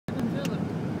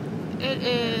It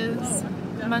is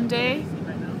Monday,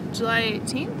 July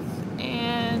 18th,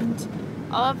 and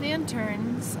all of the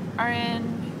interns are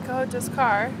in Kahota's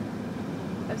car,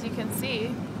 as you can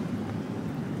see.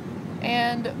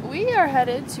 And we are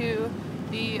headed to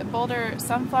the Boulder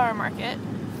Sunflower Market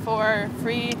for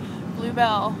free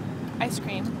Bluebell ice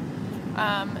cream.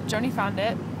 Joni found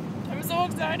it. I'm so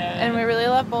excited! And we really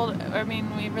love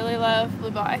we really love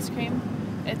Bluebell ice cream.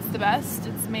 It's the best.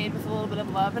 It's made with a little bit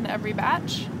of love in every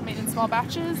batch, made in small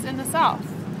batches in the South.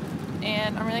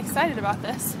 And I'm really excited about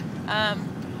this.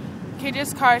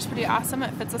 KJ's car is pretty awesome.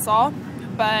 It fits us all.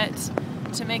 But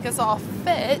to make us all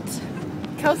fit,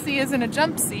 Kelsey is in a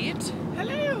jump seat.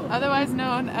 Hello! Otherwise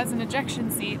known as an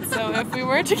ejection seat. So if we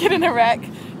were to get in a wreck,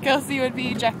 Kelsey would be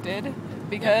ejected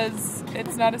because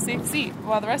it's not a safe seat.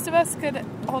 While the rest of us could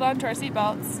hold on to our seat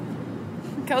belts,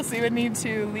 Kelsey would need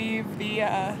to leave the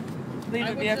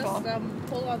vehicle. I would just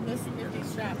pull on this nifty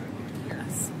strap.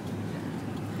 Yes.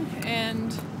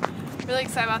 And really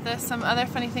excited about this. Some other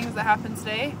funny things that happened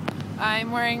today.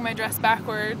 I'm wearing my dress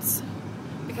backwards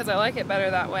because I like it better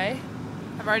that way.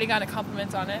 I've already gotten a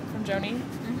compliment on it from Joni.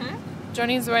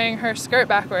 Joni's wearing her skirt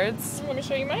backwards. Let me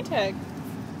show you my tag.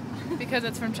 Because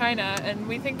it's from China, and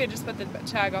we think they just put the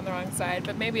tag on the wrong side,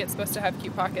 but maybe it's supposed to have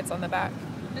cute pockets on the back.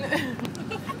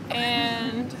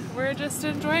 And we're just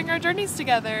enjoying our journeys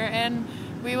together, and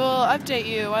we will update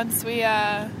you once we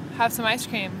have some ice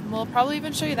cream. We'll probably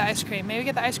even show you the ice cream. Maybe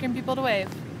get the ice cream people to wave.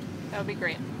 That would be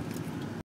great.